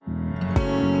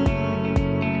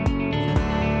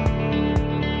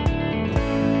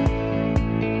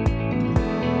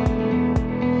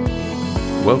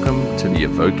welcome to the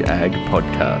Evoke Ag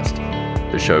podcast,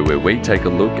 the show where we take a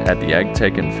look at the ag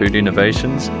tech and food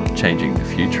innovations changing the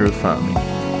future of farming.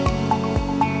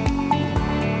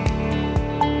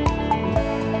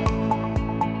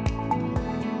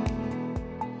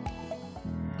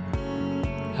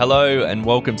 Hello and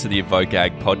welcome to the Evoke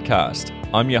Ag podcast.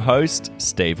 I'm your host,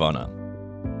 Steve Honor.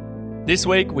 This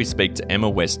week we speak to Emma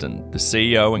Weston, the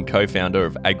CEO and co-founder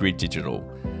of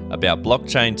AgriDigital, about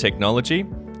blockchain technology,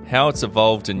 how it's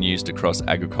evolved and used across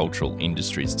agricultural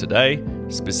industries today,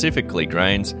 specifically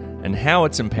grains, and how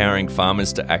it's empowering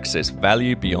farmers to access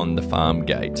value beyond the farm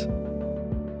gate.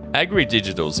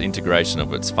 AgriDigital's integration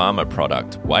of its farmer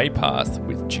product Waypath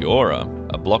with Giora,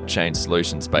 a blockchain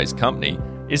solutions-based company,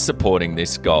 is supporting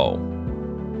this goal.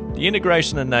 The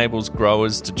integration enables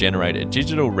growers to generate a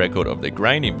digital record of their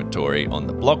grain inventory on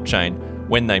the blockchain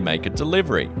when they make a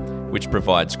delivery, which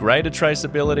provides greater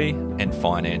traceability and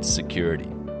finance security.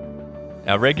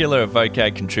 Our regular Evoke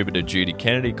Ag contributor Judy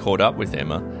Kennedy caught up with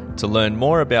Emma to learn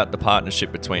more about the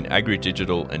partnership between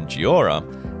AgriDigital and Giora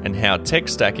and how tech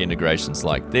stack integrations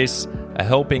like this are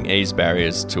helping ease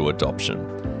barriers to adoption,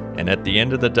 and at the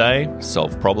end of the day,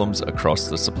 solve problems across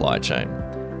the supply chain.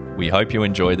 We hope you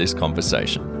enjoy this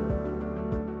conversation.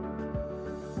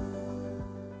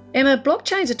 Emma,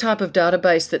 blockchain is a type of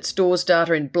database that stores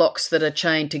data in blocks that are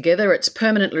chained together. It's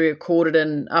permanently recorded,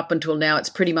 and up until now it's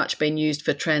pretty much been used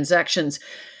for transactions.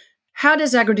 How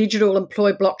does AgriDigital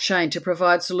employ blockchain to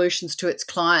provide solutions to its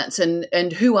clients,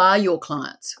 and who are your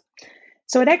clients?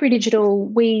 So at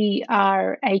AgriDigital, we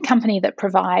are a company that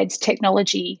provides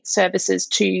technology services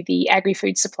to the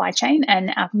agri-food supply chain,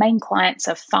 and our main clients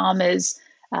are farmers,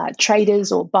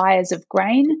 traders or buyers of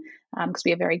grain, because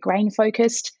we are very grain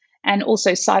focused, and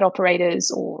also site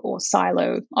operators or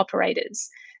silo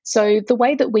operators. So the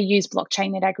way that we use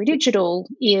blockchain at AgriDigital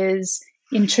is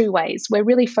in two ways. We're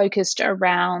really focused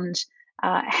around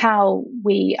how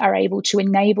we are able to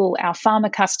enable our farmer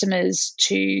customers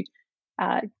to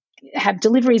have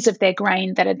deliveries of their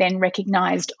grain that are then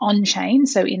recognized on-chain,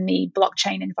 so in the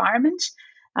blockchain environment.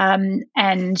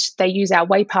 And they use our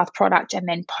Waypath product and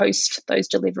then post those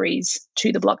deliveries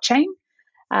to the blockchain.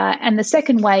 And the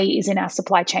second way is in our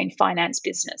supply chain finance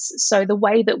business. So the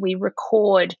way that we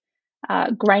record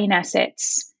grain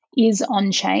assets is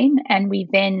on-chain, and we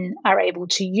then are able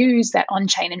to use that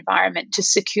on-chain environment to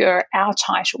secure our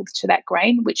title to that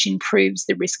grain, which improves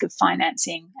the risk of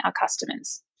financing our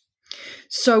customers.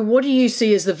 So what do you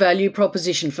see as the value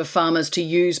proposition for farmers to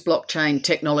use blockchain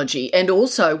technology? And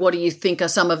also, what do you think are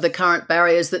some of the current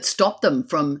barriers that stop them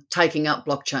from taking up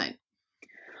blockchain?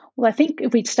 Well, I think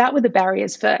if we start with the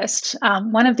barriers first,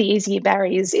 one of the easier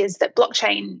barriers is that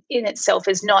blockchain in itself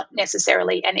is not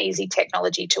necessarily an easy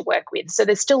technology to work with. So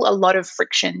there's still a lot of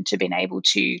friction to being able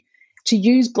to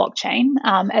use blockchain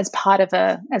as part of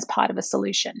a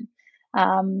solution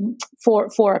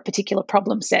for a particular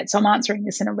problem set. So I'm answering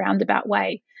this in a roundabout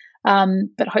way,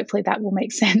 but hopefully that will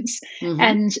make sense. Mm-hmm.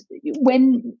 And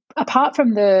when apart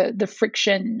from the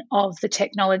friction of the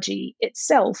technology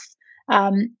itself,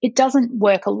 it doesn't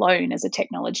work alone as a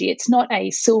technology. It's not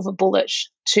a silver bullet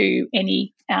to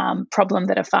any problem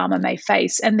that a farmer may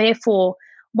face. And therefore,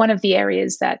 one of the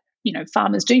areas that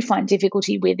farmers do find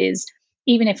difficulty with is,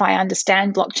 even if I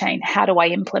understand blockchain, how do I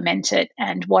implement it,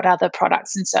 and what other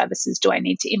products and services do I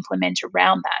need to implement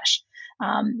around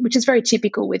that, which is very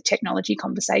typical with technology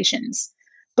conversations.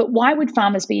 But why would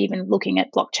farmers be even looking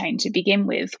at blockchain to begin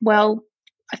with? Well,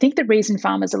 I think the reason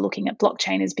farmers are looking at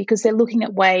blockchain is because they're looking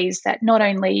at ways that not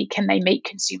only can they meet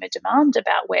consumer demand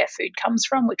about where food comes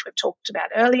from, which we've talked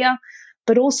about earlier,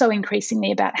 but also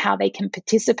increasingly about how they can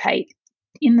participate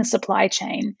in the supply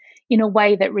chain in a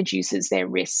way that reduces their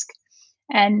risk.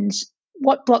 And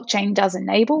what blockchain does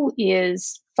enable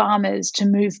is farmers to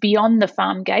move beyond the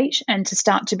farm gate and to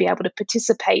start to be able to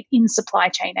participate in supply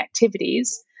chain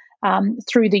activities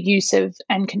through the use of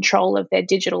and control of their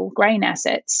digital grain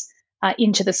assets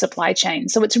into the supply chain.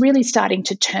 So it's really starting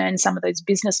to turn some of those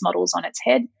business models on its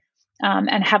head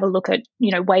and have a look at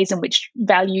ways in which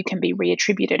value can be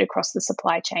reattributed across the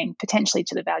supply chain, potentially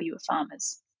to the value of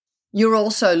farmers. You're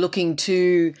also looking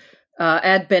to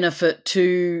add benefit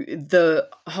to the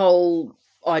whole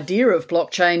idea of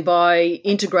blockchain by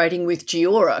integrating with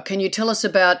Giora. Can you tell us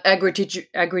about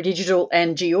AgriDigital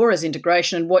and Giora's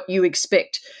integration and what you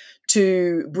expect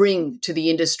to bring to the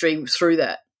industry through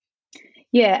that?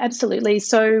 Yeah, absolutely.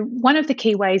 So one of the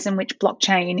key ways in which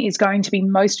blockchain is going to be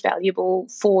most valuable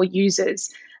for users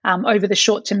over the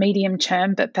short to medium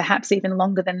term, but perhaps even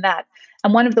longer than that,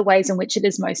 and one of the ways in which it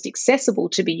is most accessible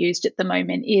to be used at the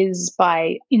moment is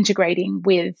by integrating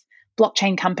with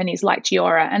blockchain companies like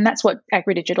Giora, and that's what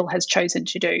AgriDigital has chosen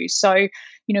to do. So,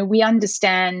 we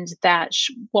understand that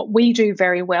what we do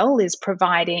very well is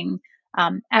providing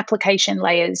application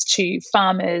layers to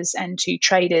farmers and to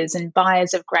traders and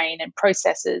buyers of grain and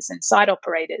processors and site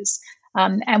operators.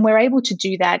 And we're able to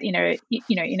do that in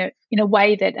a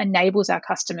way that enables our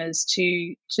customers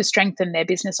to strengthen their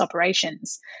business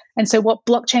operations. And so what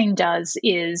blockchain does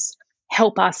is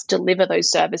help us deliver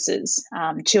those services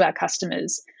to our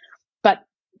customers. But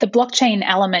the blockchain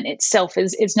element itself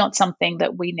is not something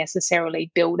that we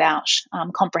necessarily build out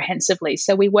comprehensively.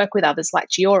 So we work with others like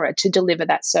Giora to deliver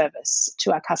that service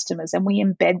to our customers, and we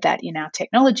embed that in our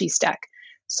technology stack.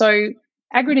 So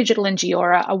AgriDigital and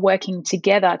Giora are working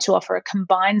together to offer a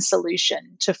combined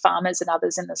solution to farmers and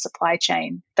others in the supply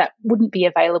chain that wouldn't be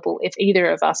available if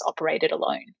either of us operated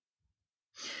alone.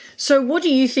 So what do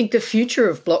you think the future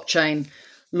of blockchain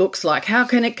looks like? How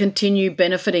can it continue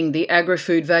benefiting the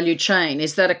agri-food value chain?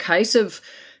 Is that a case of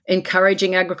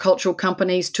encouraging agricultural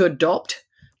companies to adopt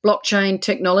blockchain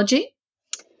technology?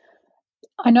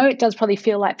 I know it does probably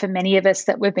feel like for many of us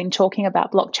that we've been talking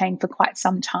about blockchain for quite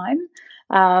some time.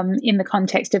 In the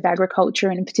context of agriculture,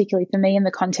 and particularly for me in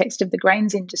the context of the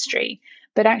grains industry.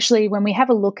 But actually, when we have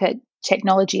a look at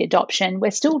technology adoption,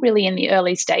 we're still really in the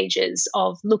early stages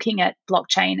of looking at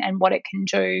blockchain and what it can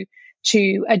do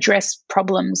to address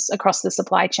problems across the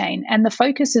supply chain. And the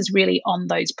focus is really on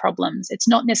those problems. It's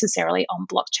not necessarily on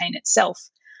blockchain itself.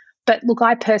 But look,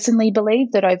 I personally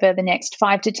believe that over the next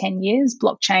 5 to 10 years,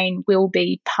 blockchain will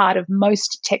be part of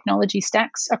most technology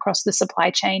stacks across the supply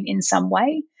chain in some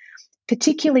way,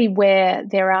 particularly where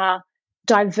there are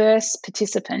diverse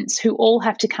participants who all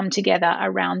have to come together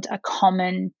around a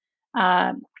common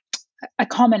asset.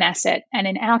 And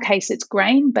in our case, it's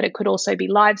grain, but it could also be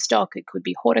livestock, it could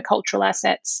be horticultural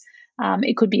assets,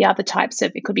 it could be other types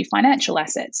of, it could be financial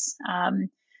assets.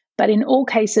 But in all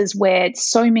cases where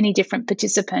so many different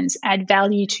participants add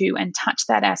value to and touch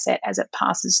that asset as it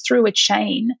passes through a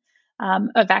chain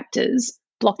of actors,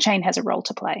 blockchain has a role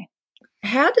to play.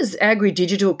 How does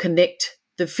AgriDigital connect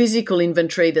the physical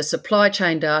inventory, the supply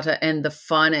chain data, and the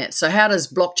finance? So how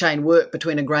does blockchain work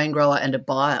between a grain grower and a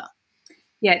buyer?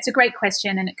 Yeah, it's a great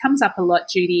question, and it comes up a lot,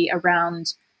 Judy,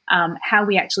 around how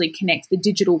we actually connect the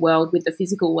digital world with the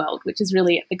physical world, which is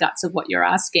really at the guts of what you're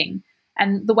asking.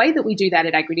 And the way that we do that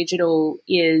at AgriDigital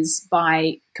is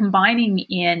by combining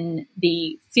in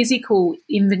the physical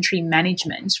inventory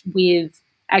management with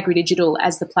AgriDigital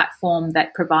as the platform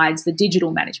that provides the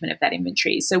digital management of that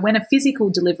inventory. So when a physical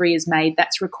delivery is made,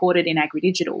 that's recorded in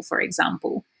AgriDigital, for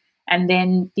example. And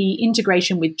then the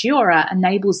integration with Giora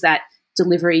enables that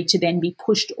delivery to then be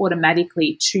pushed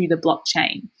automatically to the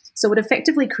blockchain. So it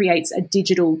effectively creates a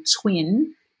digital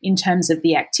twin in terms of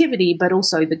the activity, but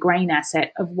also the grain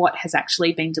asset of what has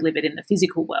actually been delivered in the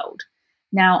physical world.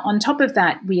 Now, on top of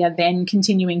that, we are then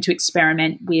continuing to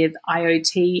experiment with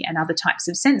IoT and other types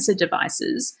of sensor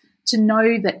devices to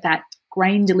know that that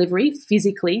grain delivery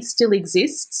physically still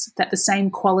exists, that the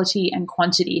same quality and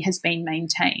quantity has been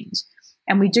maintained.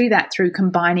 And we do that through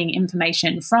combining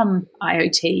information from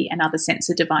IoT and other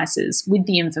sensor devices with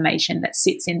the information that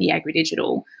sits in the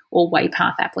AgriDigital or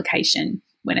Waypath application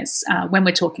when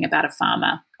we're talking about a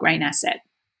farmer grain asset.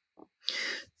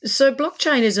 So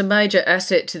blockchain is a major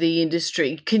asset to the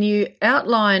industry. Can you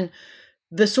outline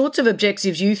the sorts of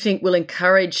objectives you think will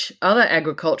encourage other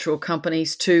agricultural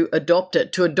companies to adopt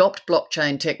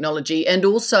blockchain technology, and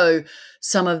also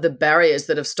some of the barriers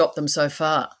that have stopped them so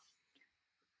far?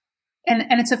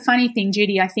 And it's a funny thing,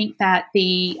 Judy. I think that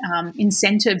the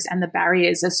incentives and the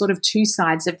barriers are sort of two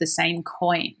sides of the same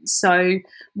coin. So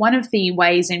one of the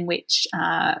ways in which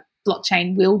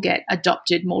blockchain will get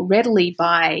adopted more readily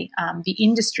by the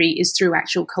industry is through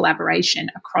actual collaboration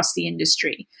across the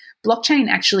industry. Blockchain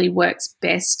actually works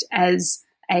best as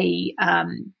an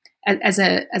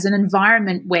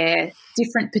environment where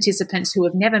different participants who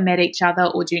have never met each other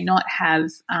or do not have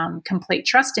complete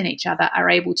trust in each other are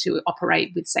able to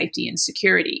operate with safety and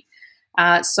security.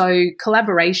 So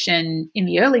collaboration in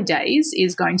the early days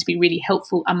is going to be really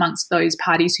helpful amongst those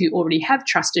parties who already have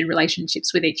trusted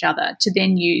relationships with each other to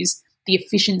then use the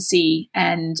efficiency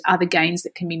and other gains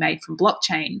that can be made from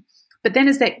blockchain. But then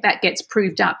as that gets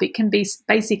proved up, it can be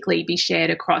basically be shared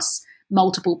across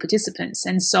multiple participants.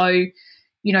 And so,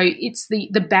 it's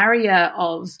the barrier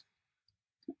of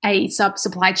a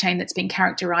supply chain that's been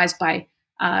characterized by,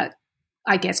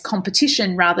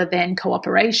 competition rather than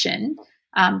cooperation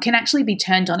can actually be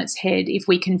turned on its head if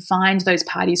we can find those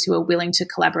parties who are willing to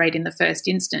collaborate in the first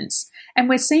instance. And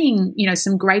we're seeing,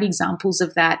 some great examples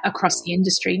of that across the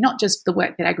industry, not just the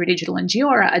work that AgriDigital and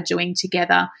Giora are doing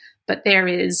together, but there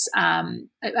is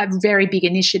a very big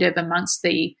initiative amongst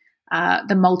the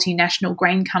multinational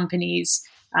grain companies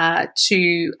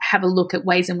to have a look at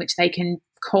ways in which they can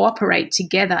cooperate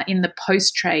together in the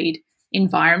post-trade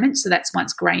environment. So that's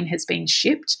once grain has been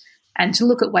shipped, and to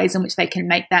look at ways in which they can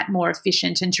make that more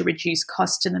efficient and to reduce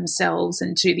costs to themselves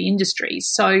and to the industry.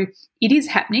 So it is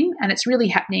happening, and it's really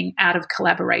happening out of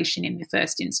collaboration in the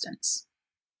first instance.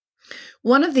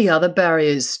 One of the other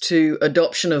barriers to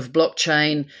adoption of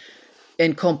blockchain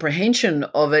and comprehension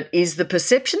of it is the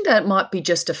perception that it might be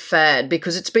just a fad,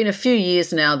 because it's been a few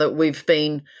years now that we've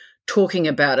been talking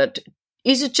about it.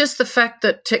 Is it just the fact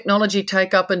that technology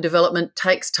take-up and development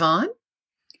takes time?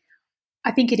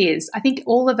 I think it is. I think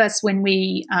all of us, when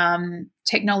we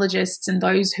technologists and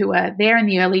those who are there in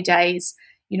the early days,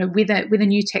 with a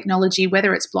new technology,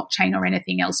 whether it's blockchain or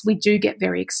anything else, we do get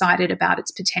very excited about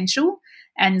its potential.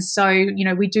 And so,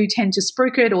 we do tend to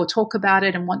spruik it or talk about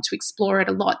it and want to explore it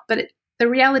a lot. But the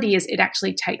reality is it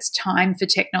actually takes time for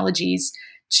technologies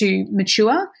to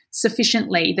mature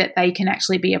sufficiently that they can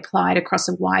actually be applied across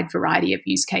a wide variety of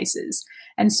use cases.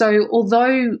 And so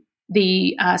although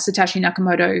the Satoshi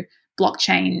Nakamoto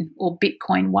blockchain or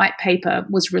Bitcoin white paper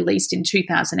was released in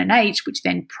 2008, which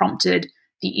then prompted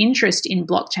the interest in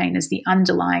blockchain as the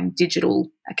underlying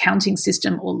digital accounting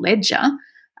system or ledger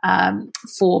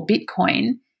for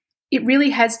Bitcoin, it really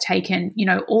has taken,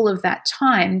 all of that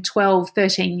time, 12,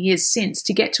 13 years since,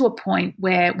 to get to a point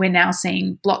where we're now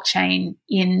seeing blockchain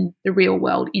in the real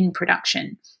world in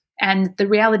production. And the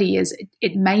reality is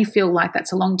it may feel like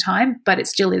that's a long time, but it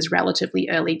still is relatively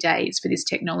early days for this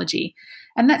technology.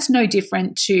 And that's no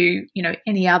different to,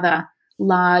 any other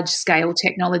large-scale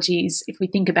technologies. If we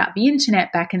think about the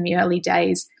internet back in the early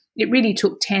days, it really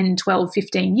took 10, 12,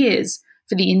 15 years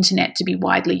for the internet to be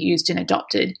widely used and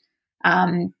adopted,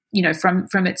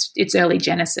 from its early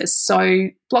genesis. So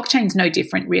blockchain's no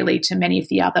different really to many of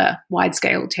the other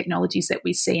wide-scale technologies that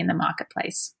we see in the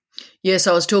marketplace. Yes,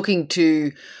 I was talking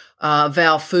to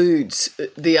Vow Foods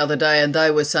the other day, and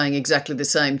they were saying exactly the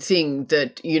same thing,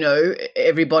 that,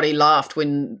 everybody laughed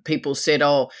when people said,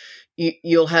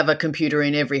 you'll have a computer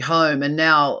in every home. And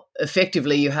now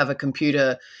effectively you have a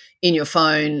computer in your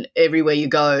phone everywhere you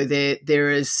go. There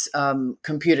is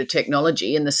computer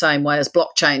technology in the same way as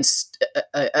blockchain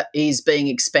is being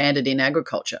expanded in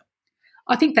agriculture.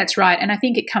 I think that's right. And I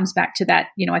think it comes back to that,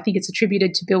 I think it's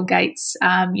attributed to Bill Gates,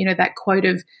 that quote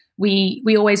of,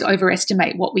 we always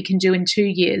overestimate what we can do in 2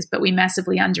 years, but we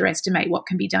massively underestimate what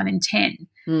can be done in 10.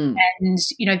 And,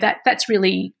 that's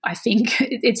really, I think,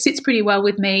 it sits pretty well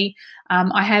with me.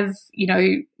 I have,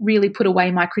 really put away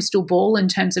my crystal ball in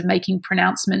terms of making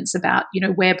pronouncements about,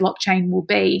 where blockchain will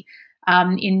be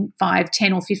in 5,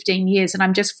 10 or 15 years. And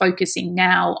I'm just focusing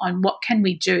now on what can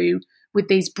we do with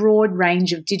these broad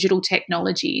range of digital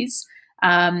technologies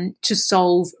to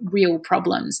solve real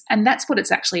problems. And that's what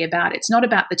it's actually about. It's not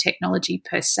about the technology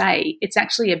per se. It's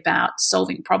actually about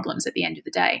solving problems at the end of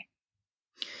the day.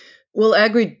 Well,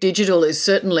 AgriDigital is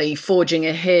certainly forging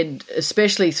ahead,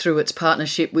 especially through its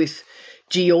partnership with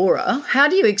Giora. How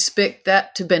do you expect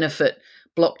that to benefit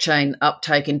blockchain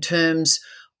uptake in terms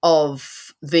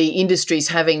of the industries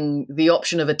having the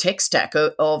option of a tech stack,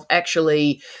 of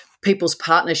actually people's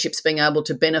partnerships being able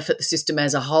to benefit the system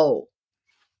as a whole?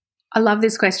 I love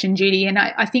this question, Judy. And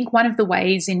I think one of the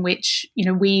ways in which,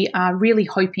 we are really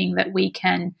hoping that we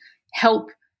can help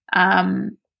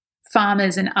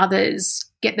farmers and others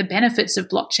get the benefits of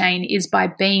blockchain is by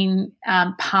being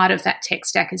part of that tech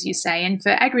stack, as you say. And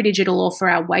for AgriDigital or for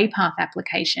our Waypath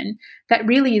application, that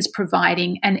really is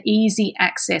providing an easy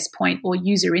access point or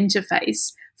user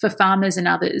interface for farmers and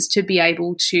others to be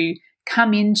able to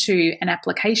come into an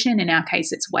application. In our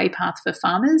case, it's Waypath for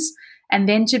farmers, and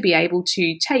then to be able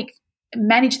to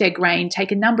manage their grain,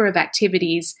 take a number of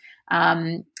activities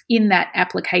in that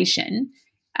application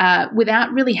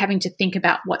without really having to think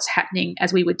about what's happening,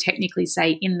 as we would technically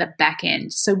say, in the back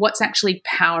end. So what's actually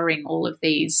powering all of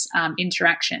these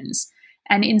interactions?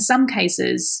 And in some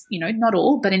cases, not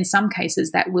all, but in some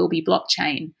cases that will be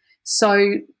blockchain.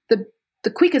 So the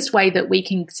quickest way that we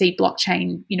can see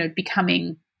blockchain,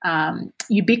 becoming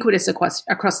ubiquitous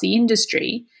across the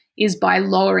industry is by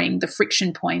lowering the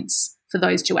friction points for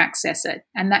those to access it.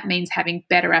 And that means having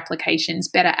better applications,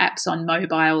 better apps on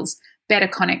mobiles, better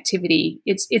connectivity.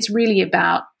 It's really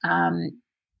about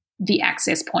the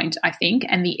access point, I think,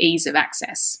 and the ease of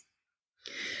access.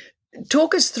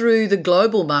 Talk us through the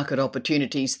global market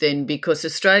opportunities then, because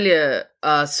Australia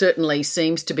certainly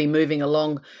seems to be moving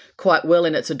along quite well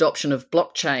in its adoption of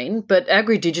blockchain, but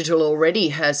AgriDigital already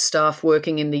has staff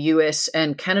working in the US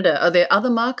and Canada. Are there other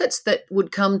markets that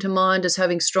would come to mind as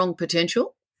having strong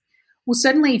potential? Well,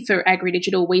 certainly for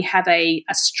AgriDigital, we have a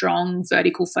strong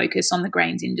vertical focus on the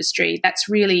grains industry. That's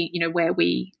really, where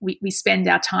we spend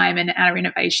our time and our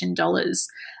innovation dollars.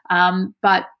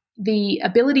 But the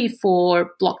ability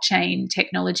for blockchain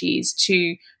technologies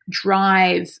to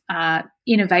drive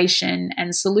innovation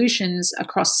and solutions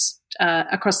across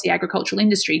the agricultural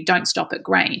industry don't stop at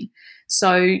grain.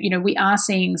 So, we are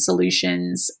seeing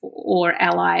solutions or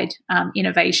allied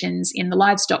innovations in the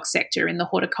livestock sector, in the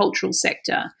horticultural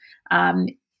sector.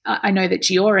 I know that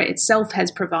Geora itself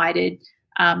has provided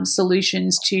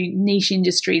solutions to niche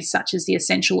industries such as the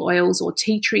essential oils or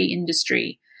tea tree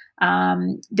industry.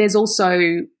 There's also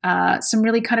some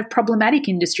really kind of problematic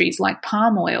industries like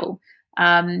palm oil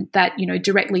that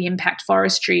directly impact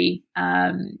forestry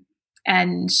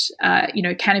and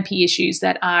canopy issues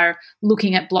that are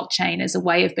looking at blockchain as a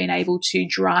way of being able to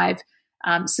drive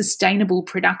sustainable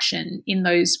production in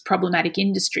those problematic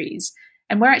industries.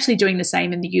 And we're actually doing the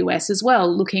same in the US as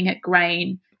well, looking at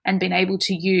grain and being able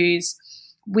to use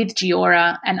with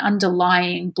Geora an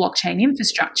underlying blockchain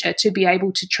infrastructure to be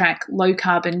able to track low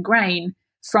carbon grain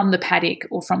from the paddock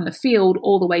or from the field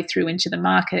all the way through into the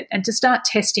market, and to start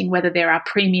testing whether there are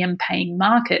premium paying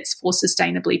markets for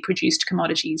sustainably produced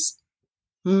commodities.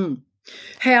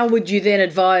 How would you then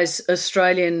advise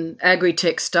Australian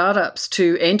agri-tech startups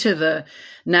to enter the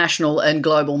national and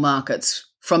global markets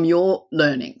from your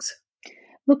learnings?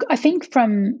 Look, I think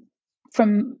from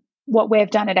what we've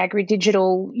done at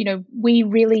AgriDigital, we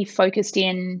really focused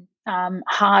in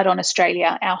hard on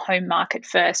Australia, our home market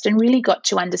first, and really got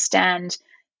to understand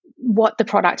what the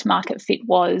product market fit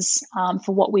was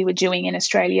for what we were doing in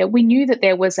Australia. We knew that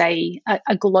there was a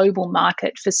global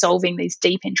market for solving these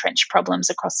deep entrenched problems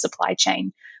across supply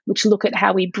chain, which look at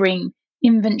how we bring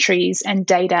inventories and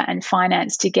data and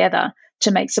finance together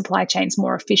to make supply chains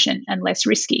more efficient and less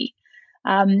risky.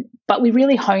 But we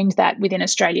really honed that within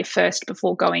Australia first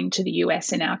before going to the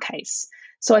US in our case.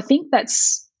 So I think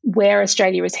that's where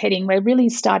Australia is heading. We're really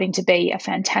starting to be a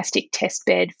fantastic test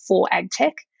bed for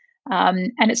agtech.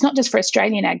 And it's not just for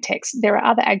Australian agtechs. There are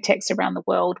other agtechs around the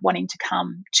world wanting to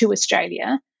come to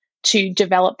Australia to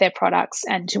develop their products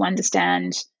and to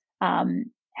understand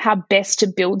how best to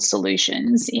build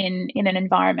solutions in an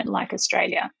environment like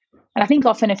Australia. And I think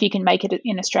often if you can make it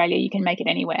in Australia, you can make it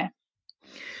anywhere.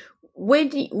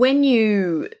 When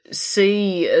you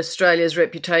see Australia's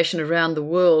reputation around the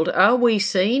world, are we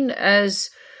seen as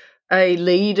a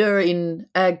leader in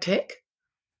agtech?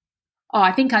 Oh,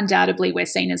 I think undoubtedly we're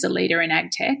seen as a leader in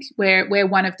agtech. We're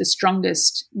one of the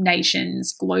strongest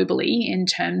nations globally in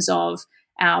terms of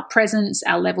our presence,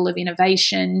 our level of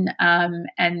innovation,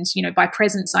 and by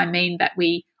presence I mean that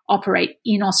we operate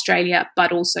in Australia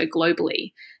but also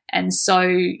globally. And so,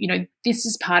 this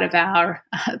is part of our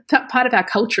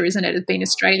culture, isn't it? As being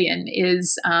Australian,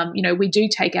 is we do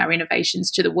take our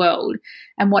innovations to the world,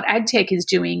 and what agtech is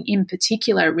doing in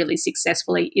particular, really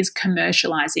successfully, is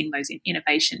commercializing those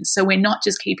innovations. So we're not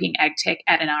just keeping agtech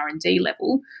at an R&D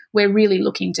level; we're really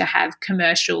looking to have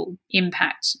commercial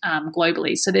impact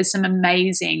globally. So there's some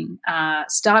amazing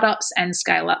startups and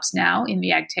scale-ups now in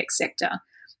the agtech sector.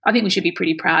 I think we should be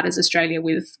pretty proud as Australia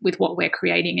with what we're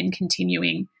creating and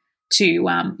continuing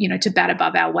to bat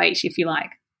above our weight, if you like.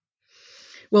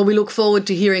 Well, we look forward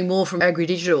to hearing more from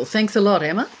AgriDigital. Thanks a lot,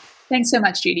 Emma. Thanks so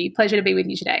much, Judy. Pleasure to be with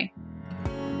you today.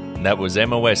 That was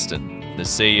Emma Weston, the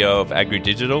CEO of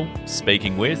AgriDigital,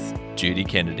 speaking with Judy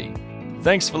Kennedy.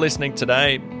 Thanks for listening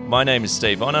today. My name is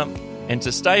Steve Honor, and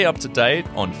to stay up to date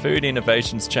on food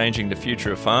innovations changing the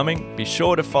future of farming, be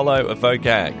sure to follow Evoke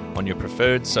Ag on your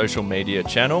preferred social media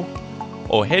channel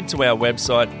or head to our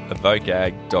website,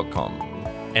 evokeag.com.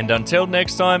 And until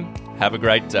next time, have a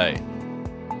great day.